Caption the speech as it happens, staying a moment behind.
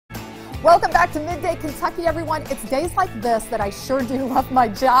Welcome back to Midday Kentucky, everyone. It's days like this that I sure do love my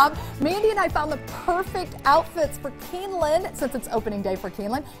job. Mandy and I found the perfect outfits for Keeneland, since it's opening day for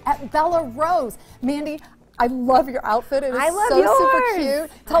Keeneland, at Bella Rose. Mandy, I love your outfit. It is super cute.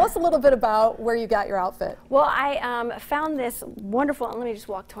 Tell us a little bit about where you got your outfit. Well, I found this wonderful, let me just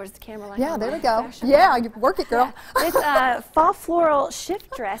walk towards the camera like yeah, there we go. Fashion. Yeah, you work it, girl. Yeah. This fall floral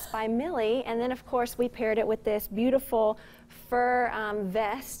shift dress by Millie, and then of course we paired it with this beautiful fur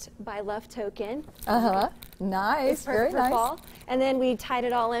vest by Love Token. Nice, very nice. Fall. And then we tied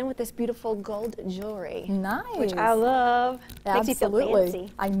it all in with this beautiful gold jewelry. Nice. Which I love. Absolutely. Makes you feel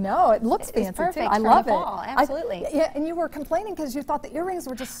fancy. I know, it looks fancy perfect too. I love the fall. Absolutely. Yeah, and you were complaining because you thought the earrings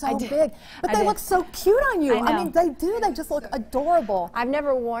were just so big, but they look so cute on you. I mean, they do. They just look adorable. I've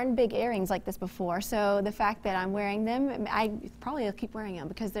never worn big earrings like this before, so the fact that I'm wearing them, I probably will keep wearing them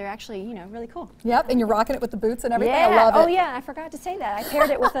because they're actually, you know, really cool. Yep, and you're rocking it with the boots and everything. Yeah. I love it. Oh yeah, I forgot to say that. I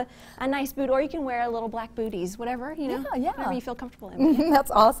paired it with a nice boot, or you can wear a little black booties, whatever, you know, whatever you feel comfortable in. Yeah. That's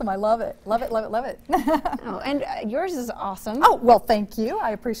awesome. I love it. Love it, love it, love it. Oh, and yours is awesome. Oh, well, thank you.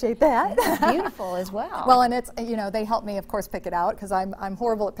 I appreciate that. It's beautiful as well. Well, and it's, you know, they help me, of course, pick it out because I'm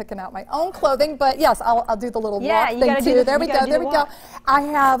horrible at picking out my own clothing, but yes, I'll do the little walk thing too. There we go, there we go. I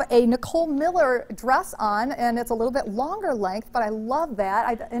have a Nicole Miller dress on, and it's a little bit longer length, but I love that.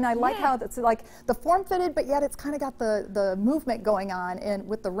 I like how it's like the form-fitted, but yet it's kind of got the movement going on and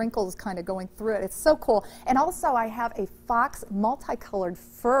with the wrinkles kind of going through it. It's so cool. And also I have a fox multicolored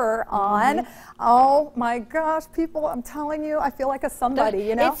fur on. Oh my gosh, people, I'm telling you, I feel like a somebody,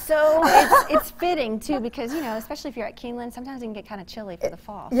 you know? It's so, it's fitting too because, you know, especially if you're at Keeneland, sometimes it can get kind of chilly for the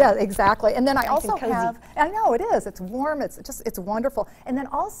fall. So. Yeah, exactly. And then I nice also have, I know it is, it's warm, it's wonderful. And then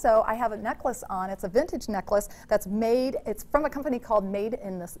also I have a necklace on, it's a vintage necklace that's made, it's from a company called Made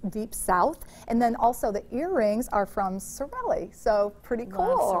in the Deep South. And then also the earrings are from Sorelli, so pretty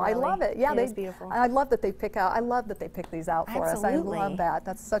cool. I love it. Yeah, it's beautiful. I love that they pick these out for us. I love that.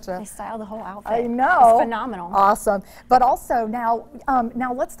 That's such a... They style the whole outfit. I know. It's phenomenal. Awesome. But also now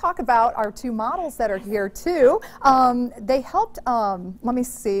let's talk about our two models that are here too. They helped, let me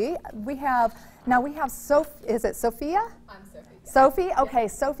see, we have Sophie, is it Sophia? I'm Sophie. Sophie? Okay,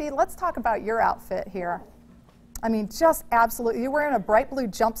 Sophie, let's talk about your outfit here. I mean, just absolutely. You're wearing a bright blue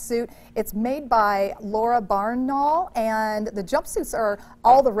jumpsuit. It's made by Laura Barnall, and the jumpsuits are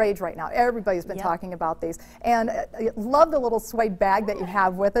all the rage right now. Everybody's been talking about these. And I love the little suede bag that you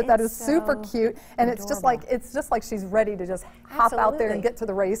have with it. That is super cute. And adorable. it's just like she's ready to just hop out there and get to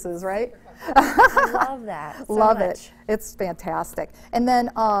the races, right? I love that so love much. it. It's fantastic. And then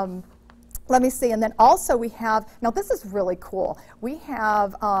let me see, and then also we have, now this is really cool, we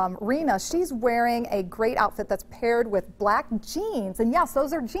have Rena, she's wearing a great outfit that's paired with black jeans, and yes,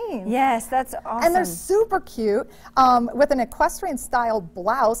 those are jeans. Yes, that's awesome. And they're super cute, with an equestrian style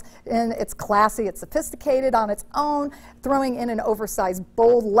blouse, and it's classy, it's sophisticated on its own, throwing in an oversized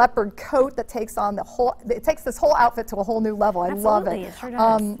bold leopard coat that takes on it takes this whole outfit to a whole new level. I love it. It sure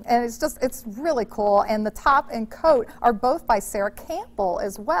does. And it's really cool, and the top and coat are both by Sarah Campbell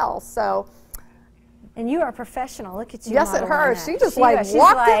as well, so. And you are a professional. Look at you. Yes, at her. She just walked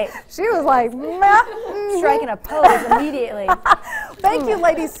in. She was like, striking a pose immediately. Thank you,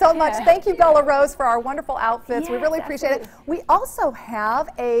 ladies, so much. Thank you, Bella Rose, for our wonderful outfits. We really appreciate it. We also have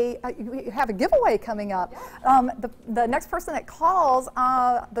a giveaway coming up. The next person that calls,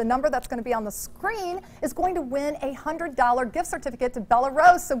 the number that's going to be on the screen, is going to win a $100 gift certificate to Bella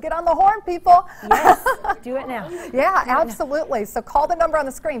Rose. So get on the horn, people. Yes, do it now. Yeah, absolutely. So call the number on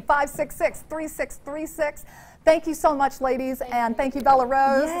the screen, 566-3636. Thank you so much, ladies, and thank you, Bella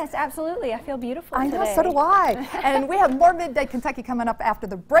Rose. Yes, absolutely. I feel beautiful today. I know, today. so do I. And we have more Midday Kentucky coming up after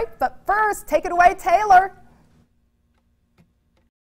the break, but first, take it away, Taylor.